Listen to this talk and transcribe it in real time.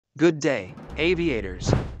Good day,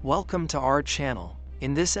 aviators. Welcome to our channel.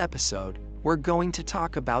 In this episode, we're going to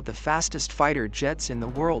talk about the fastest fighter jets in the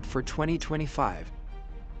world for 2025.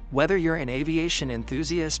 Whether you're an aviation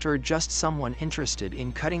enthusiast or just someone interested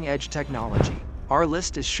in cutting-edge technology, our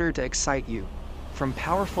list is sure to excite you. From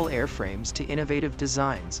powerful airframes to innovative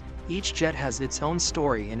designs, each jet has its own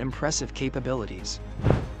story and impressive capabilities.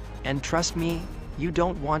 And trust me, you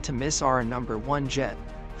don't want to miss our number one jet.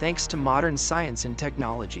 Thanks to modern science and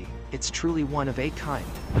technology, it's truly one of a kind.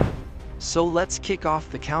 So let's kick off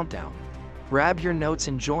the countdown. Grab your notes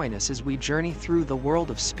and join us as we journey through the world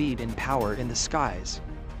of speed and power in the skies.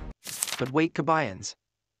 But wait, Kabayans.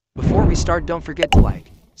 Before we start, don't forget to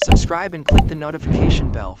like, subscribe and click the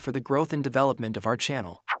notification bell for the growth and development of our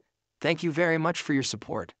channel. Thank you very much for your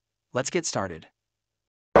support. Let's get started.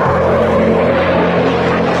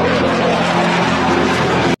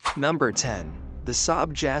 Number 10. The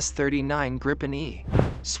Saab JAS 39 Gripen E,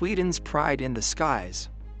 Sweden's pride in the skies.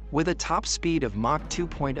 With a top speed of Mach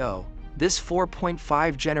 2.0, this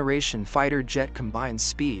 4.5 generation fighter jet combines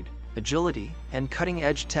speed, agility, and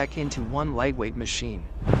cutting-edge tech into one lightweight machine.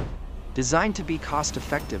 Designed to be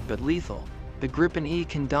cost-effective but lethal, the Gripen E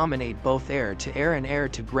can dominate both air-to-air and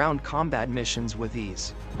air-to-ground combat missions with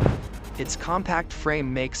ease. Its compact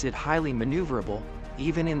frame makes it highly maneuverable,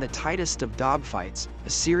 even in the tightest of dogfights, a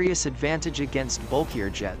serious advantage against bulkier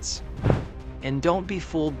jets. And don't be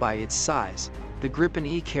fooled by its size. The Gripen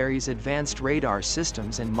E carries advanced radar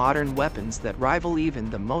systems and modern weapons that rival even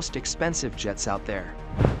the most expensive jets out there.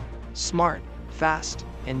 Smart, fast,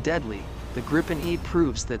 and deadly, the Gripen E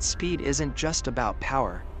proves that speed isn't just about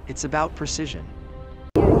power, it's about precision.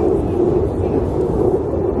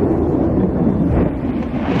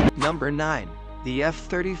 Number 9. The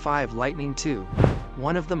F-35 Lightning II.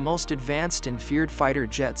 One of the most advanced and feared fighter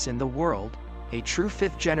jets in the world, a true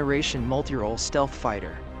fifth-generation multi-role stealth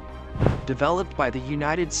fighter. Developed by the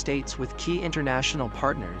United States with key international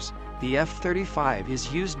partners, the F-35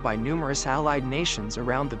 is used by numerous allied nations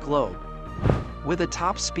around the globe. With a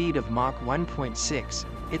top speed of Mach 1.6,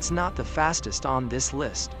 it's not the fastest on this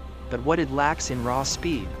list, but what it lacks in raw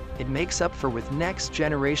speed, it makes up for with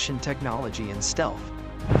next-generation technology and stealth.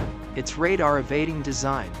 Its radar-evading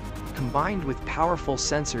design, combined with powerful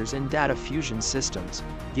sensors and data fusion systems,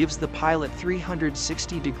 gives the pilot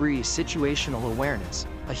 360-degree situational awareness,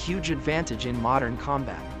 a huge advantage in modern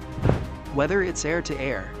combat. Whether it's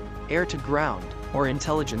air-to-air, air-to-ground, or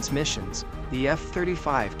intelligence missions, the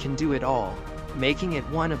F-35 can do it all, making it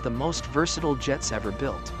one of the most versatile jets ever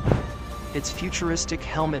built. Its futuristic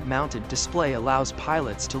helmet-mounted display allows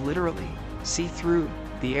pilots to literally see through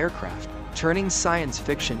the aircraft, turning science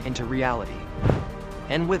fiction into reality.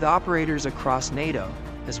 And with operators across NATO,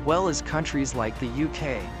 as well as countries like the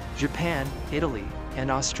UK, Japan, Italy,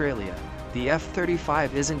 and Australia, the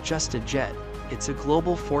F-35 isn't just a jet, it's a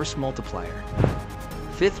global force multiplier.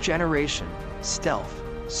 Fifth generation, stealth,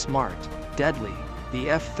 smart, deadly, the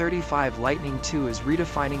F-35 Lightning II is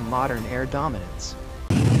redefining modern air dominance.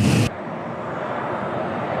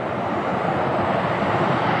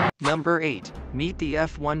 Number 8. Meet the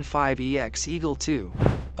F-15EX Eagle II,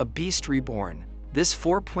 a beast reborn. This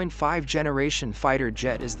 4.5 generation fighter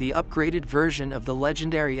jet is the upgraded version of the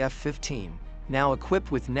legendary F-15, now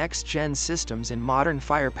equipped with next-gen systems and modern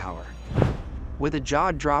firepower. With a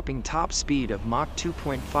jaw-dropping top speed of Mach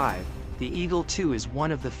 2.5, the Eagle II is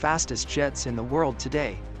one of the fastest jets in the world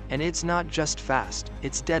today, and it's not just fast,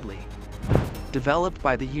 it's deadly. Developed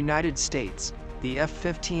by the United States, the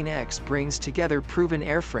F-15EX brings together proven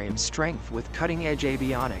airframe strength with cutting-edge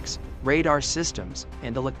avionics, radar systems,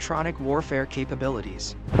 and electronic warfare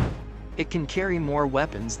capabilities. It can carry more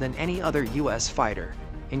weapons than any other U.S. fighter,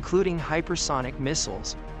 including hypersonic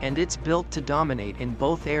missiles, and it's built to dominate in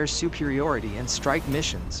both air superiority and strike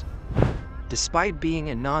missions. Despite being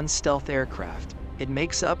a non-stealth aircraft, it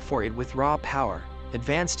makes up for it with raw power,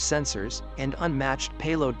 advanced sensors, and unmatched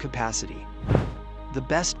payload capacity. The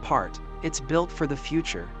best part, it's built for the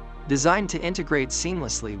future. Designed to integrate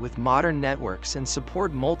seamlessly with modern networks and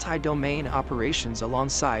support multi-domain operations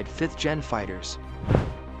alongside fifth-gen fighters.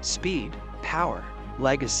 Speed, power,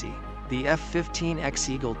 legacy. The F-15EX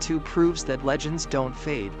Eagle II proves that legends don't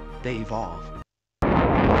fade, they evolve.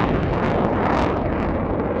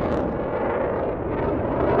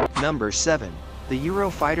 Number 7. The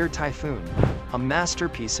Eurofighter Typhoon, a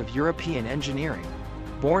masterpiece of European engineering.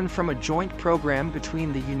 Born from a joint program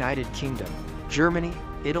between the United Kingdom, Germany,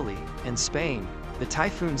 Italy, and Spain, the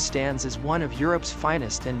Typhoon stands as one of Europe's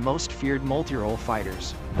finest and most feared multi-role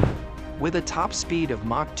fighters. With a top speed of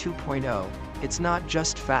Mach 2.0, it's not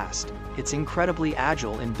just fast, it's incredibly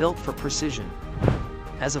agile and built for precision.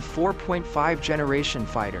 As a 4.5 generation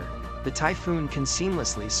fighter, the Typhoon can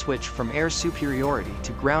seamlessly switch from air superiority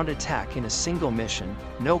to ground attack in a single mission,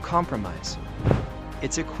 no compromise.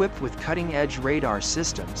 It's equipped with cutting-edge radar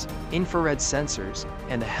systems, infrared sensors,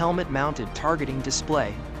 and a helmet-mounted targeting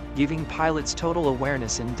display, giving pilots total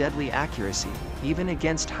awareness and deadly accuracy, even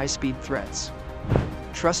against high-speed threats.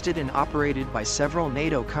 Trusted and operated by several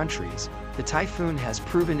NATO countries, the Typhoon has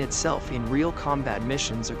proven itself in real combat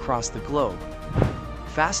missions across the globe.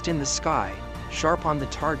 Fast in the sky, sharp on the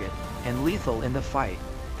target, and lethal in the fight,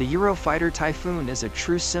 the Eurofighter Typhoon is a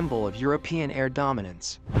true symbol of European air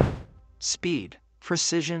dominance. Speed,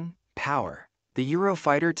 precision, power. The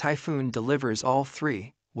Eurofighter Typhoon delivers all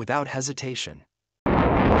three, without hesitation.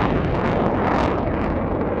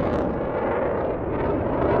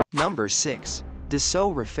 Number 6.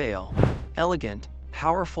 Dassault Rafale. Elegant,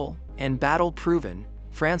 powerful, and battle-proven,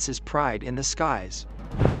 France's pride in the skies.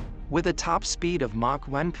 With a top speed of Mach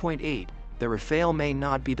 1.8, the Rafale may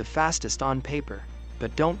not be the fastest on paper,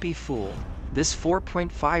 but don't be fooled. This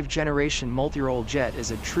 4.5 generation multi-role jet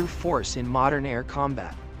is a true force in modern air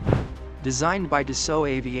combat. Designed by Dassault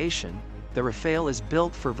Aviation, the Rafale is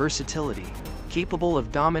built for versatility, capable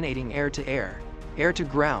of dominating air-to-air,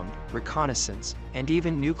 air-to-ground, reconnaissance, and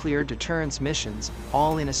even nuclear deterrence missions,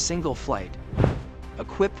 all in a single flight.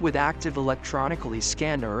 Equipped with active electronically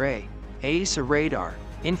scanned array, AESA radar,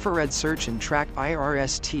 infrared search and track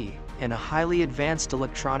IRST, and a highly advanced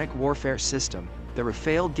electronic warfare system, the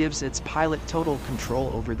Rafale gives its pilot total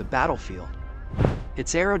control over the battlefield.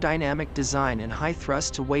 Its aerodynamic design and high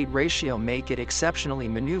thrust-to-weight ratio make it exceptionally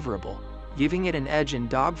maneuverable, giving it an edge in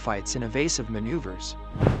dogfights and evasive maneuvers.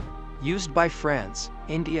 Used by France,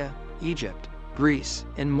 India, Egypt, Greece,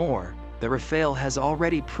 and more, the Rafale has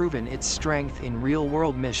already proven its strength in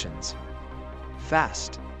real-world missions.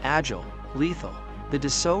 Fast, agile, lethal, the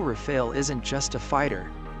Dassault Rafale isn't just a fighter,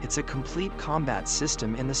 it's a complete combat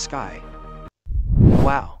system in the sky.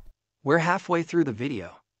 Wow! We're halfway through the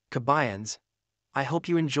video, Kabayans. I hope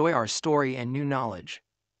you enjoy our story and new knowledge.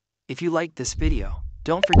 If you liked this video,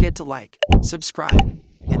 don't forget to like, subscribe,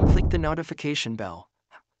 and click the notification bell.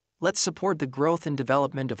 Let's support the growth and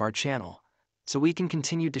development of our channel, so we can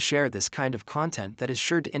continue to share this kind of content that is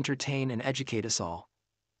sure to entertain and educate us all.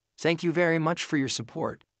 Thank you very much for your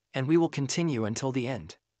support, and we will continue until the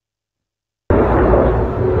end.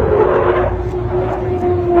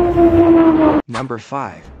 Number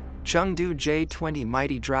 5. Chengdu J-20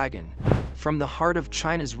 Mighty Dragon. From the heart of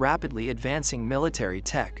China's rapidly advancing military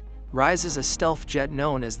tech, rises a stealth jet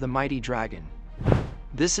known as the Mighty Dragon.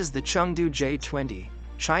 This is the Chengdu J-20,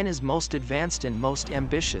 China's most advanced and most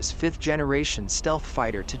ambitious fifth-generation stealth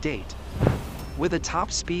fighter to date. With a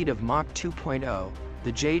top speed of Mach 2.0,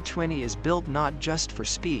 the J-20 is built not just for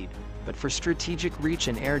speed, but for strategic reach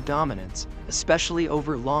and air dominance, especially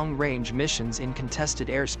over long-range missions in contested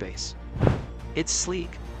airspace. Its sleek,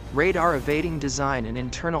 radar-evading design and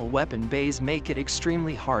internal weapon bays make it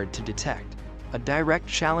extremely hard to detect, a direct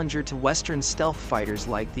challenger to Western stealth fighters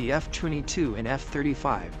like the F-22 and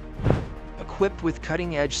F-35. Equipped with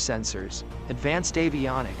cutting-edge sensors, advanced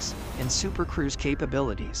avionics, and supercruise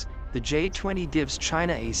capabilities, the J-20 gives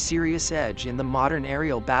China a serious edge in the modern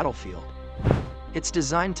aerial battlefield. It's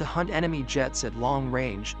designed to hunt enemy jets at long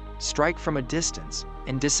range, strike from a distance,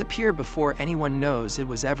 and disappear before anyone knows it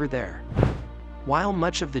was ever there. While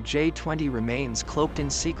much of the J-20 remains cloaked in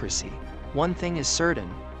secrecy, one thing is certain: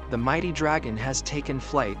 the Mighty Dragon has taken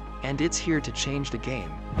flight, and it's here to change the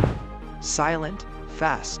game. Silent,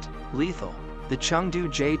 fast, lethal, the Chengdu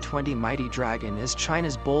J-20 Mighty Dragon is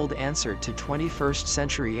China's bold answer to 21st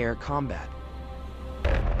century air combat.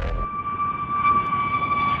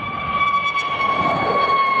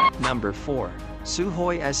 Number 4.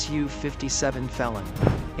 Sukhoi Su-57 Felon.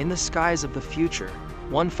 In the skies of the future,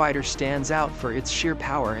 one fighter stands out for its sheer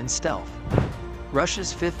power and stealth.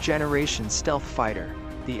 Russia's fifth-generation stealth fighter,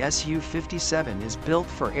 the Su-57 is built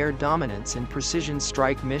for air dominance and precision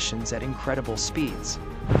strike missions at incredible speeds.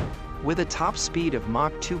 With a top speed of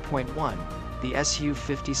Mach 2.1, the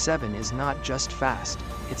Su-57 is not just fast,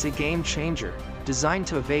 it's a game-changer, designed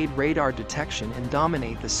to evade radar detection and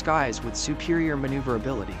dominate the skies with superior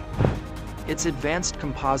maneuverability. Its advanced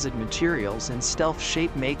composite materials and stealth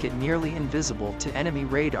shape make it nearly invisible to enemy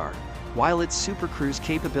radar, while its supercruise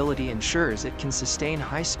capability ensures it can sustain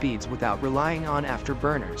high speeds without relying on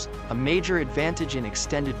afterburners, a major advantage in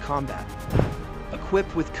extended combat.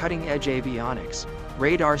 Equipped with cutting-edge avionics,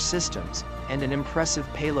 radar systems, and an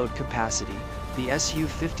impressive payload capacity, the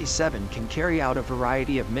Su-57 can carry out a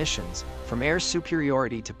variety of missions, from air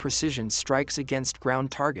superiority to precision strikes against ground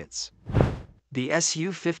targets. The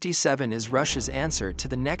Su-57 is Russia's answer to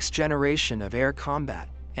the next generation of air combat,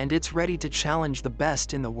 and it's ready to challenge the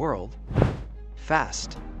best in the world.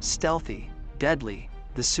 Fast, stealthy, deadly,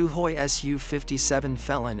 the Sukhoi Su-57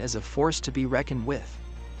 Felon is a force to be reckoned with.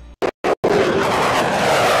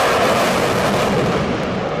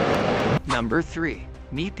 Number 3.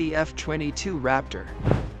 Meet the F-22 Raptor,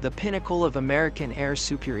 the pinnacle of American air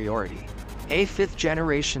superiority. A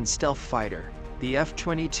fifth-generation stealth fighter, the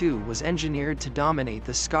F-22 was engineered to dominate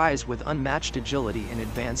the skies with unmatched agility and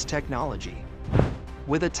advanced technology.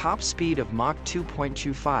 With a top speed of Mach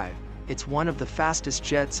 2.25, it's one of the fastest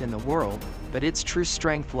jets in the world, but its true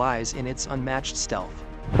strength lies in its unmatched stealth.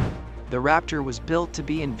 The Raptor was built to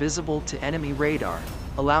be invisible to enemy radar,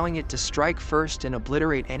 allowing it to strike first and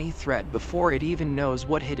obliterate any threat before it even knows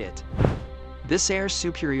what hit it. This air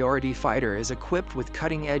superiority fighter is equipped with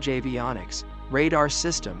cutting-edge avionics, radar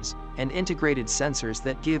systems, and integrated sensors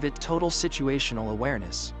that give it total situational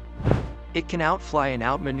awareness. It can outfly and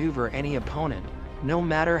outmaneuver any opponent, no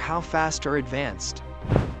matter how fast or advanced.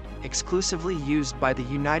 Exclusively used by the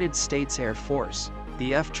United States Air Force,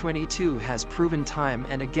 the F-22 has proven time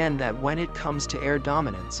and again that when it comes to air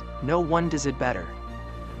dominance, no one does it better.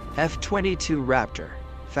 F-22 Raptor,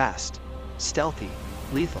 fast, stealthy,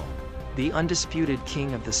 lethal, the undisputed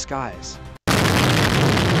king of the skies.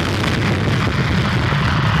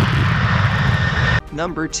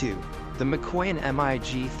 Number 2. The Mikoyan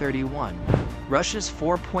MiG-31, Russia's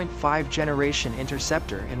 4.5 generation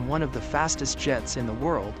interceptor and one of the fastest jets in the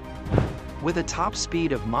world. With a top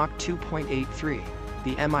speed of Mach 2.83,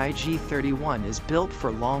 the MiG-31 is built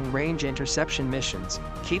for long-range interception missions,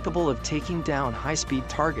 capable of taking down high-speed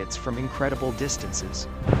targets from incredible distances.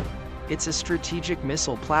 It's a strategic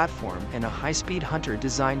missile platform and a high-speed hunter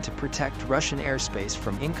designed to protect Russian airspace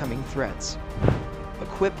from incoming threats.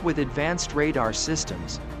 Equipped with advanced radar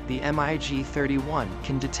systems, the MiG-31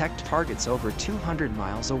 can detect targets over 200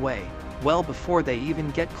 miles away, well before they even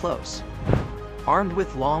get close. Armed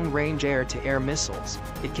with long-range air-to-air missiles,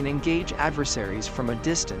 it can engage adversaries from a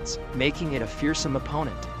distance, making it a fearsome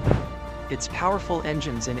opponent. Its powerful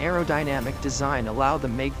engines and aerodynamic design allow the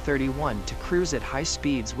MiG-31 to cruise at high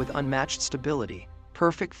speeds with unmatched stability,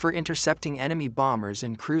 perfect for intercepting enemy bombers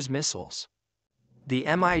and cruise missiles. The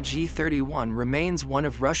MiG-31 remains one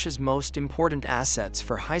of Russia's most important assets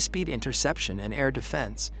for high-speed interception and air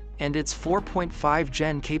defense, and its 4.5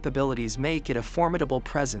 Gen capabilities make it a formidable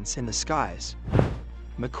presence in the skies.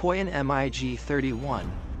 Mikoyan MiG-31,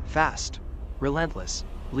 fast, relentless,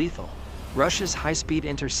 lethal, Russia's high-speed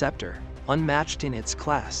interceptor, unmatched in its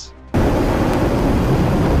class.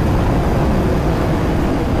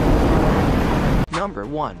 Number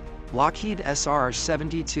 1. Lockheed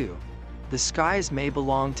SR-72. The skies may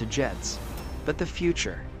belong to jets, but the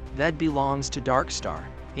future, that belongs to Darkstar.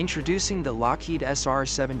 Introducing the Lockheed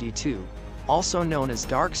SR-72, also known as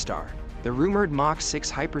Darkstar, the rumored Mach 6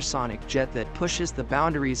 hypersonic jet that pushes the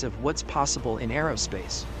boundaries of what's possible in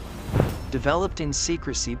aerospace. Developed in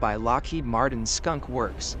secrecy by Lockheed Martin's Skunk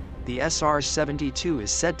Works, the SR-72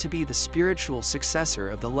 is said to be the spiritual successor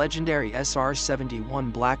of the legendary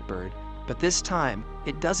SR-71 Blackbird, but this time,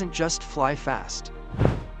 it doesn't just fly fast.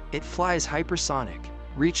 It flies hypersonic,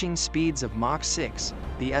 reaching speeds of Mach 6,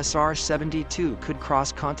 the SR-72 could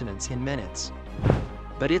cross continents in minutes.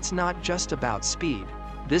 But it's not just about speed.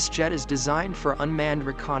 This jet is designed for unmanned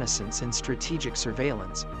reconnaissance and strategic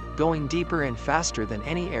surveillance, going deeper and faster than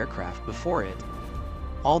any aircraft before it.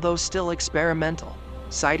 Although still experimental,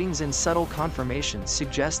 sightings and subtle confirmations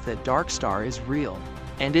suggest that Darkstar is real,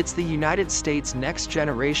 and it's the United States'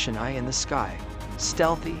 next-generation eye in the sky.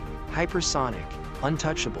 Stealthy, hypersonic,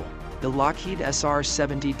 untouchable, the Lockheed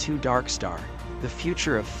SR-72 Darkstar, the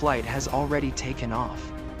future of flight has already taken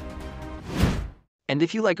off. And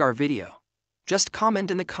if you like our video, just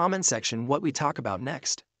comment in the comment section what we talk about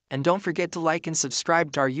next, and don't forget to like and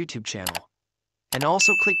subscribe to our YouTube channel. And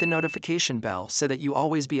also click the notification bell so that you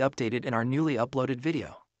always be updated in our newly uploaded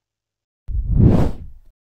video.